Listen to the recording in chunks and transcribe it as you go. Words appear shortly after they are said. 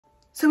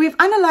So we've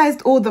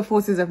analysed all the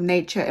forces of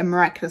nature in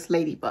Miraculous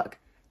Ladybug.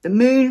 The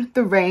moon,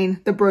 the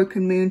rain, the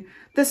broken moon,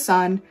 the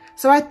sun.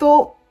 So I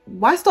thought,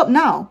 why stop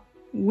now?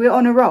 We're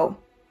on a roll.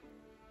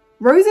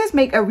 Roses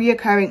make a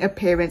reoccurring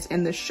appearance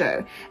in the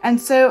show, and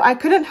so I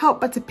couldn't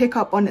help but to pick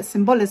up on its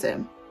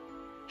symbolism.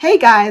 Hey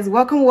guys,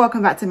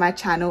 welcome back to my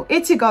channel.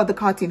 It's your girl, the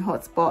Cartoon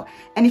Hotspot,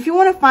 and if you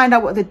want to find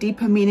out what the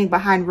deeper meaning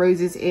behind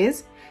roses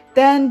is,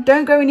 then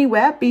don't go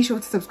anywhere. Be sure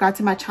to subscribe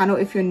to my channel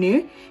if you're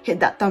new, hit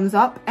that thumbs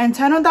up, and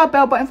turn on that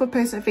bell button for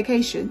post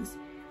notifications.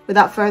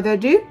 Without further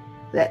ado,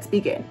 let's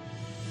begin.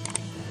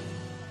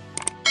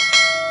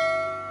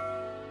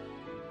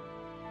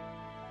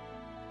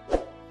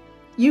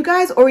 You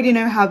guys already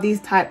know how these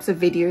types of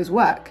videos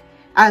work.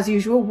 As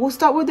usual, we'll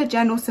start with the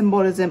general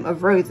symbolism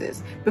of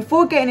roses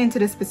before getting into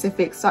the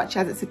specifics such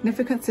as its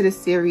significance to the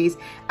series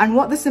and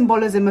what the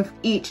symbolism of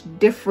each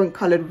different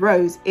coloured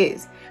rose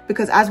is,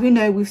 because as we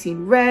know, we've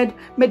seen red,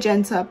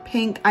 magenta,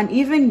 pink and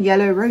even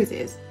yellow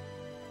roses.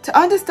 To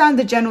understand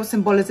the general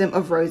symbolism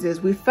of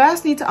roses, we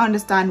first need to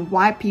understand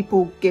why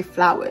people give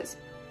flowers.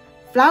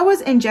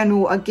 Flowers in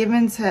general are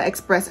given to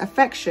express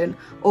affection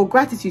or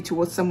gratitude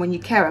towards someone you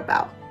care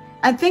about.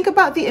 And think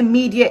about the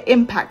immediate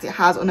impact it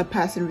has on a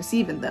person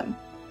receiving them.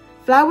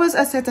 Flowers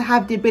are said to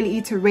have the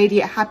ability to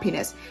radiate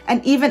happiness,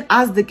 and even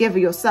as the giver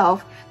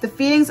yourself, the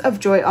feelings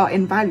of joy are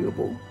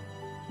invaluable.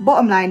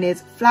 Bottom line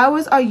is,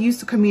 flowers are used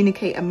to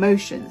communicate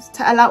emotions,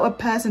 to allow a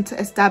person to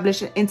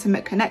establish an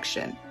intimate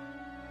connection.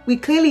 We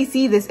clearly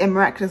see this in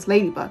Miraculous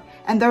Ladybug,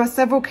 and there are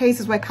several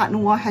cases where Cat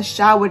Noir has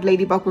showered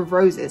Ladybug with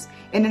roses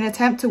in an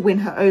attempt to win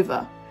her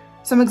over.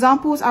 Some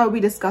examples I will be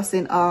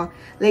discussing are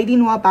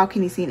Ladynoir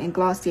balcony scene in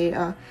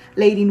Glaciator,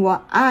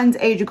 Ladynoir and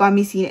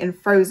Adrigami scene in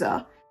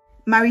Frozen,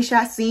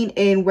 Marichat scene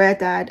in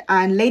Weredad,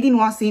 and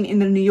Ladynoir scene in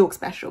the New York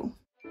special.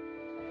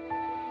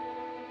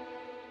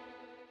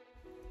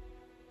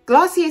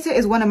 Glaciator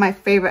is one of my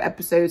favourite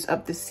episodes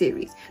of the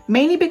series,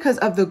 mainly because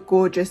of the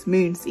gorgeous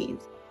moon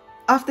scenes.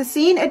 After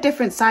seeing a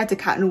different side to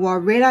Cat Noir,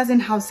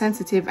 realising how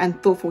sensitive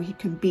and thoughtful he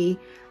can be,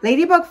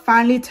 Ladybug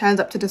finally turns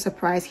up to the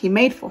surprise he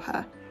made for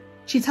her.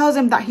 She tells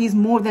him that he's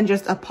more than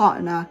just a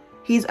partner,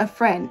 he's a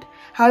friend.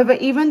 However,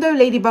 even though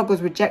Ladybug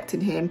was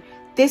rejecting him,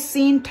 this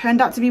scene turned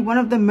out to be one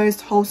of the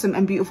most wholesome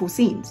and beautiful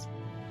scenes.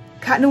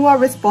 Cat Noir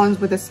responds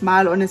with a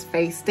smile on his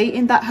face,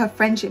 stating that her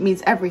friendship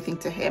means everything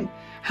to him,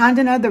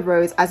 handing her the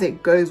rose as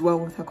it goes well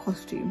with her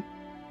costume.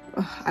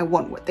 Ugh, I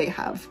want what they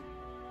have.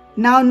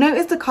 Now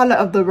notice the colour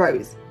of the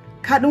rose.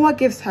 Cat Noir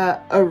gives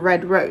her a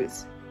red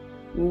rose.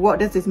 What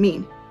does this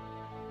mean?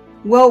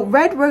 Well,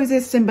 red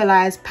roses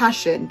symbolise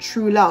passion,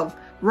 true love,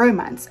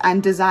 romance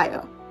and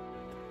desire.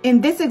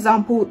 In this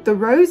example, the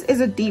rose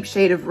is a deep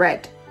shade of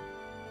red.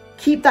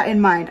 Keep that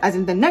in mind, as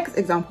in the next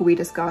example we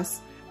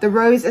discuss, the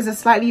rose is a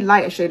slightly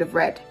lighter shade of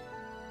red.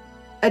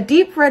 A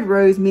deep red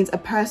rose means a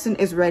person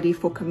is ready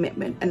for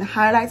commitment and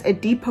highlights a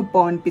deeper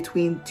bond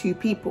between two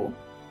people.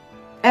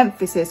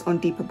 Emphasis on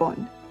deeper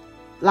bond.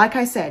 Like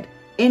I said,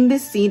 in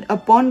this scene, a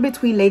bond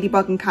between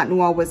Ladybug and Cat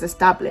Noir was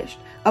established,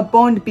 a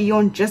bond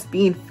beyond just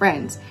being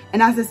friends,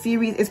 and as the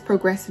series is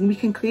progressing, we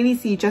can clearly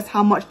see just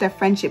how much their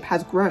friendship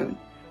has grown.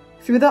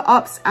 Through the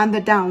ups and the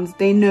downs,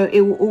 they know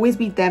it will always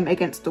be them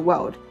against the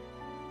world.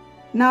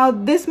 Now,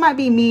 this might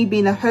be me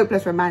being a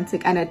hopeless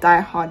romantic and a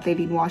die-hard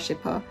Ladynoir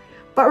shipper,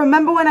 but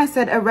remember when I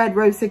said a red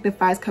rose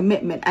signifies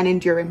commitment and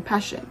enduring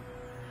passion?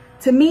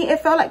 To me, it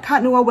felt like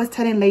Cat Noir was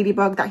telling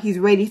Ladybug that he's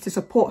ready to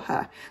support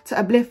her, to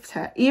uplift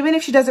her, even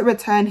if she doesn't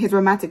return his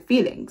romantic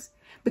feelings.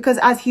 Because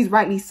as he's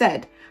rightly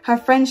said, her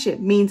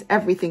friendship means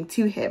everything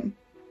to him.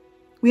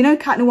 We know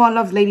Cat Noir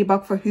loves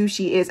Ladybug for who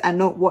she is and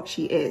not what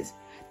she is.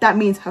 That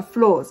means her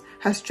flaws,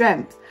 her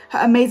strengths, her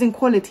amazing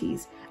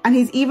qualities, and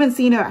he's even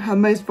seen her at her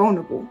most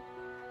vulnerable.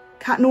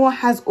 Cat Noir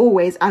has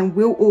always and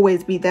will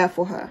always be there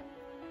for her.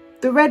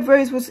 The red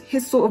rose was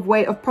his sort of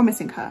way of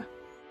promising her.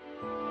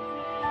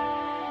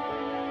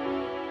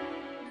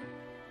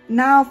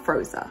 Now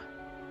Frozen.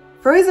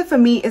 Frozen for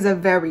me is a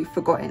very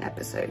forgotten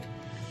episode.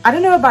 I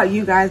don't know about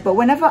you guys, but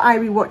whenever I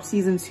rewatch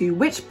season 2,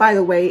 which by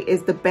the way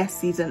is the best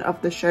season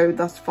of the show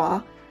thus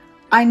far,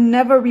 I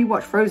never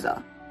rewatch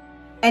Frozen.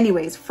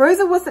 Anyways,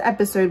 Frozen was the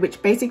episode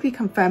which basically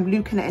confirmed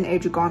Lieutenant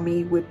and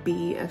Adrigami would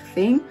be a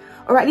thing,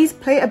 or at least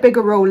play a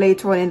bigger role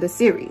later on in the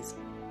series.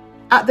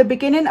 At the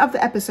beginning of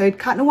the episode,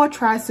 Cat Noir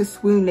tries to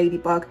swoon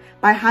Ladybug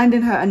by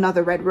handing her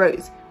another red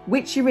rose,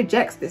 which she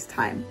rejects this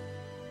time.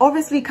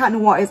 Obviously, Cat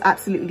Noir is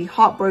absolutely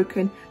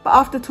heartbroken, but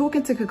after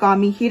talking to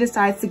Kagami, he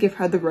decides to give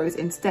her the rose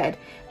instead.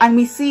 And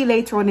we see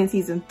later on in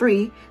season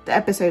 3, the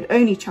episode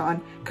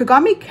Oni-chan,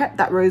 Kagami kept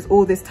that rose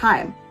all this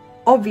time,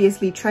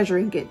 obviously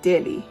treasuring it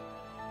dearly.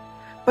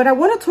 But I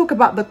want to talk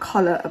about the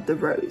colour of the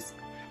rose.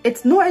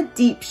 It's not a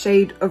deep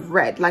shade of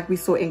red like we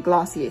saw in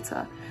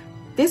Glaciator.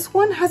 This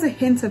one has a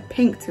hint of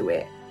pink to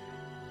it.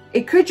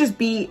 It could just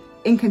be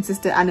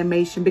inconsistent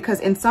animation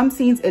because in some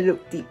scenes it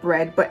looked deep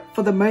red, but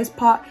for the most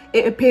part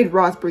it appeared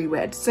raspberry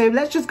red, so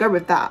let's just go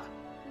with that.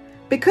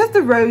 Because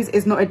the rose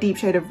is not a deep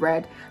shade of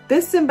red,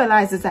 this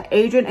symbolises that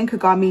Adrien and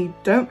Kagami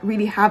don't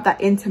really have that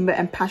intimate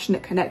and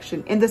passionate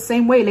connection in the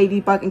same way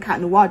Ladybug and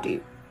Cat Noir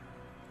do.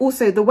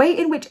 Also, the way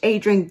in which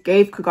Adrian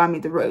gave Kagami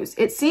the rose,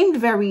 it seemed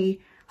very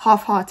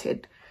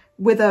half-hearted,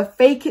 with a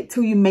fake it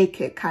till you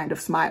make it kind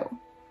of smile,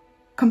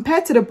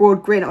 compared to the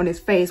broad grin on his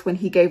face when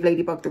he gave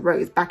Ladybug the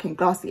rose back in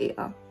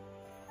Glaciator.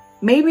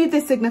 Maybe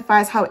this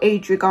signifies how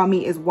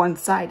Adrigami is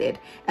one-sided,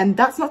 and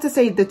that's not to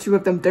say the two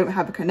of them don't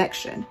have a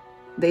connection.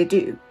 They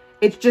do.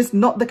 It's just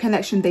not the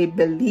connection they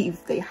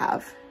believe they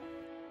have.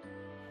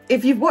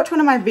 If you've watched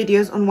one of my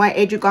videos on why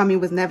Adrigami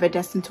was never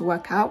destined to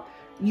work out,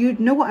 you'd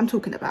know what I'm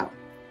talking about.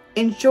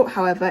 In short,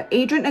 however,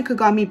 Adrian and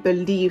Kagami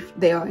believe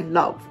they are in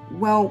love.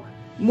 Well,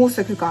 more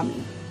so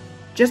Kagami,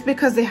 just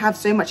because they have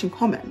so much in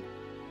common.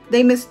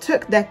 They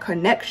mistook their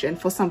connection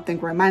for something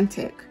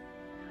romantic.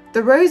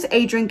 The rose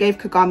Adrian gave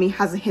Kagami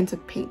has a hint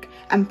of pink,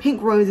 and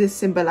pink roses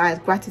symbolize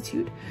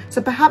gratitude.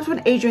 So perhaps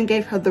when Adrian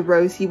gave her the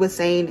rose, he was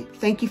saying,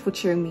 "Thank you for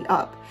cheering me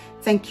up.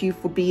 Thank you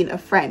for being a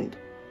friend,"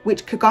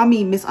 which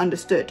Kagami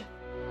misunderstood.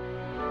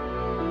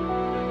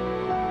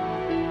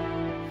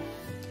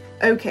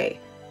 Okay,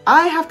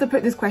 I have to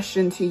put this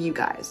question to you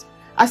guys.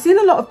 I've seen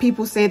a lot of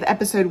people say the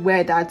episode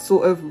Weredad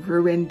sort of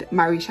ruined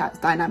Marichat's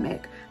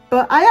dynamic,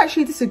 but I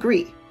actually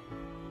disagree.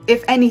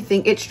 If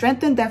anything, it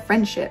strengthened their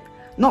friendship,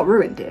 not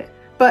ruined it.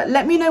 But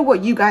let me know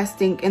what you guys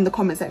think in the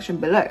comment section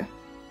below.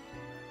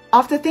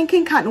 After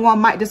thinking Cat Noir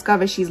might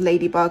discover she's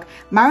Ladybug,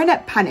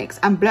 Marinette panics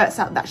and blurts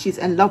out that she's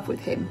in love with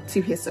him, to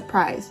his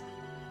surprise.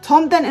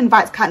 Tom then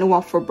invites Cat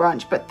Noir for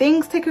brunch, but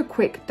things take a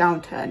quick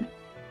downturn.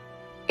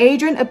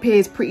 Adrian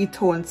appears pretty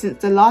torn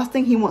since the last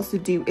thing he wants to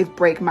do is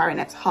break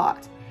Marinette's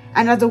heart.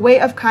 And as a way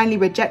of kindly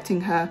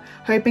rejecting her,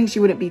 hoping she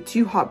wouldn't be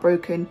too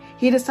heartbroken,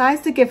 he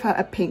decides to give her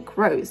a pink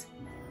rose.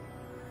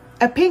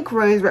 A pink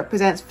rose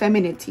represents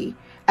femininity,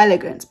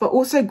 elegance, but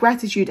also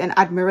gratitude and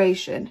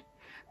admiration.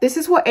 This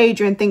is what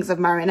Adrian thinks of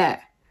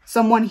Marinette,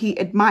 someone he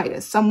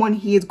admires, someone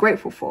he is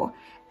grateful for.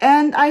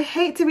 And I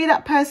hate to be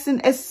that person,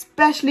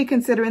 especially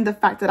considering the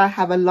fact that I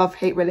have a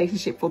love-hate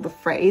relationship for the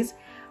phrase,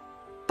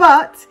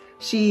 but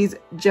she's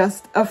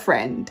just a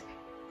friend.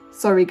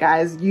 Sorry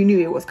guys, you knew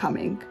it was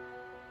coming.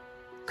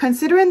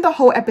 Considering the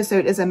whole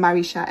episode is a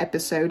Marichat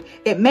episode,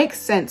 it makes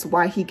sense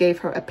why he gave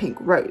her a pink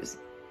rose.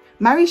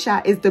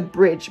 Marichat is the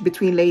bridge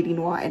between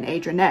Ladynoir and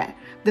Adrigami,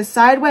 the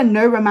side where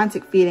no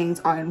romantic feelings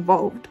are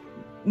involved,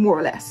 more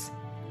or less.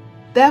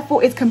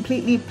 Therefore, it's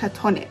completely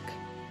platonic.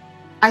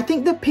 I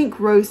think the pink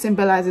rose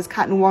symbolizes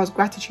Cat Noir's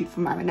gratitude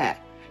for Marinette.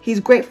 He's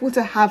grateful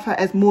to have her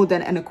as more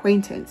than an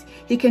acquaintance.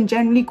 He can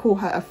generally call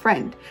her a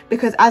friend,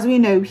 because as we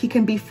know, he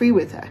can be free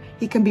with her.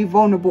 He can be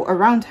vulnerable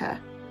around her.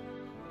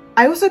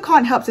 I also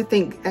can't help to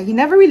think that he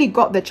never really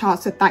got the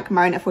chance to thank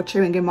Marinette for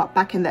cheering him up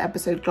back in the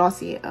episode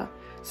Glaciator.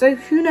 So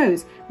who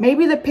knows,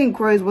 maybe the pink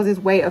rose was his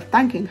way of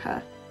thanking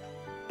her.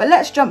 But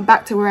let's jump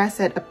back to where I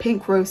said a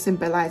pink rose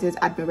symbolizes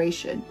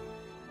admiration.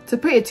 To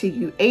put it to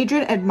you,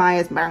 Adrian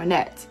admires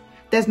Marinette.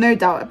 There's no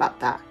doubt about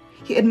that.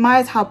 He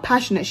admires how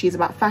passionate she is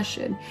about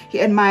fashion.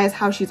 He admires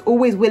how she's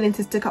always willing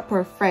to stick up for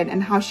a friend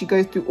and how she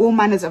goes through all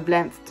manners of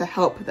lengths to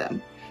help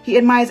them. He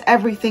admires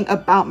everything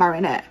about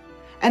Marinette.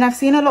 And I've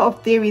seen a lot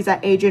of theories that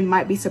Adrian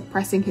might be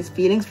suppressing his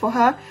feelings for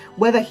her,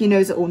 whether he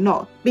knows it or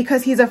not,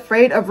 because he's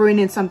afraid of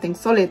ruining something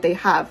solid they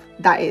have,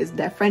 that is,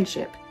 their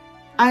friendship.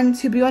 And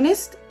to be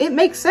honest, it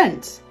makes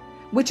sense,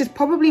 which is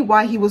probably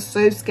why he was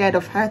so scared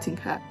of hurting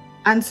her,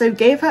 and so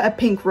gave her a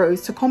pink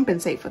rose to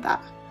compensate for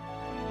that.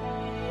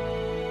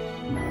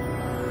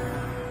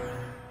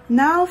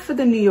 Now for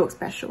the New York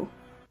special.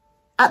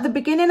 At the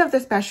beginning of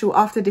the special,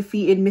 after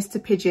defeating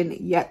Mr. Pigeon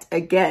yet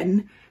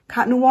again,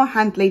 Cat Noir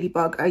hands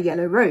Ladybug a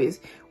yellow rose,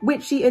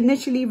 which she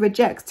initially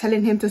rejects,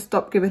 telling him to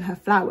stop giving her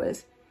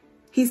flowers.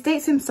 He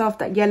states himself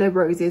that yellow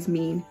roses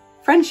mean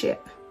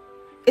friendship.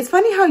 It's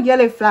funny how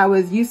yellow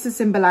flowers used to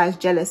symbolize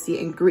jealousy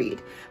and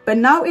greed, but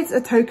now it's a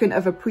token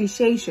of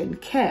appreciation,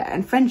 care,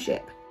 and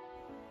friendship.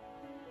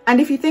 And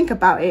if you think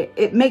about it,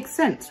 it makes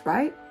sense,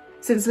 right?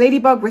 Since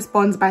Ladybug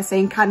responds by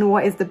saying Cat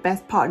Noir is the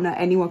best partner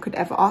anyone could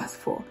ever ask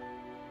for.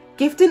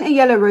 Gifting a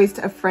yellow rose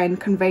to a friend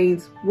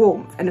conveys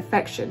warmth and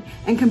affection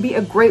and can be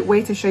a great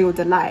way to show your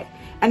delight.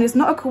 And it's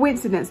not a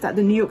coincidence that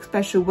the New York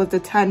special was the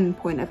turning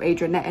point of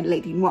Adrigami and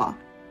Ladynoir.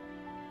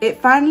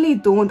 It finally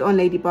dawned on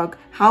Ladybug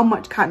how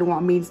much Cat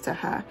Noir means to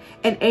her,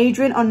 and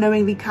Adrian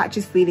unknowingly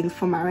catches feelings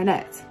for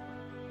Marinette.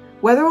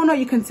 Whether or not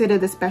you consider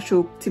the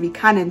special to be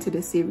canon to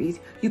this series,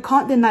 you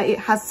can't deny it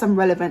has some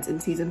relevance in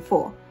season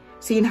 4,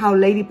 seeing how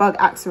Ladybug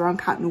acts around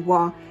Cat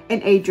Noir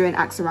and Adrian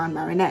acts around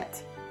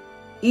Marinette.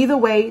 Either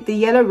way, the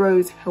yellow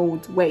rose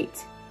holds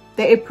weight.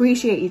 They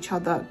appreciate each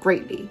other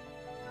greatly.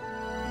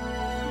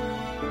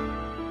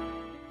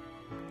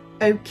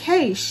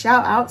 Okay,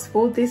 shout outs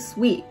for this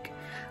week.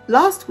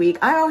 Last week,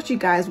 I asked you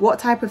guys what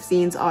type of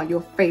scenes are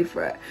your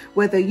favourite,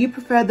 whether you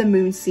prefer the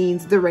moon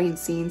scenes, the rain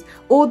scenes,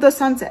 or the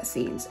sunset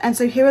scenes, and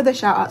so here are the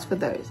shout outs for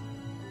those.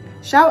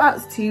 Shout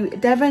outs to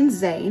Devon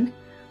Zane,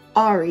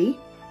 Ari,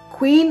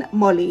 Queen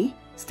Molly,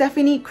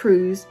 Stephanie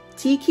Cruz,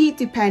 Tiki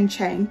Dupen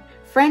Cheng,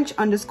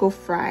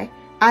 French_Fry,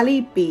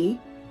 Ali B,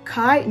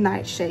 Kai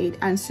Nightshade,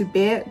 and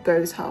Subir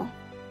Gozhar.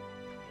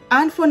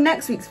 And for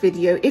next week's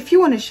video, if you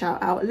want to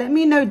shout out, let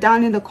me know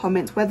down in the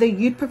comments whether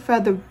you'd prefer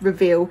the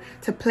reveal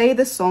to play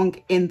the song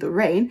In the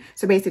Rain,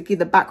 so basically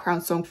the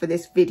background song for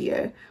this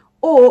video,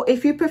 or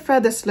if you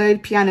prefer the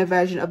slowed piano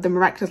version of the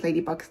Miraculous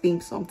Ladybug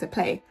theme song to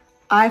play.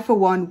 I, for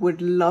one,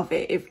 would love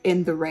it if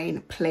In the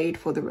Rain played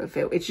for the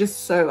reveal. It's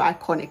just so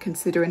iconic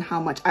considering how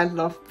much I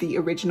love the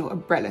original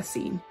umbrella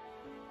scene.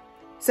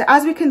 So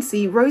as we can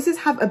see, roses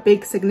have a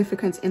big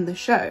significance in the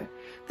show.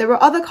 There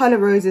are other colour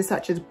roses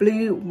such as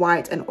blue,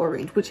 white and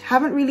orange, which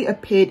haven't really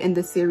appeared in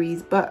the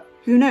series, but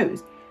who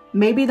knows?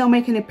 Maybe they'll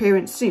make an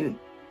appearance soon.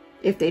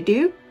 If they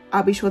do,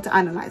 I'll be sure to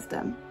analyse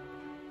them.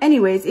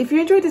 Anyways, if you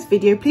enjoyed this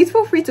video, please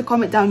feel free to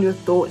comment down your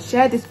thoughts,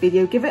 share this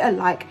video, give it a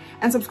like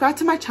and subscribe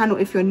to my channel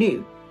if you're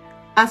new.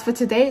 As for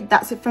today,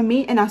 that's it from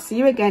me and I'll see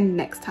you again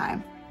next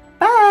time.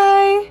 Bye!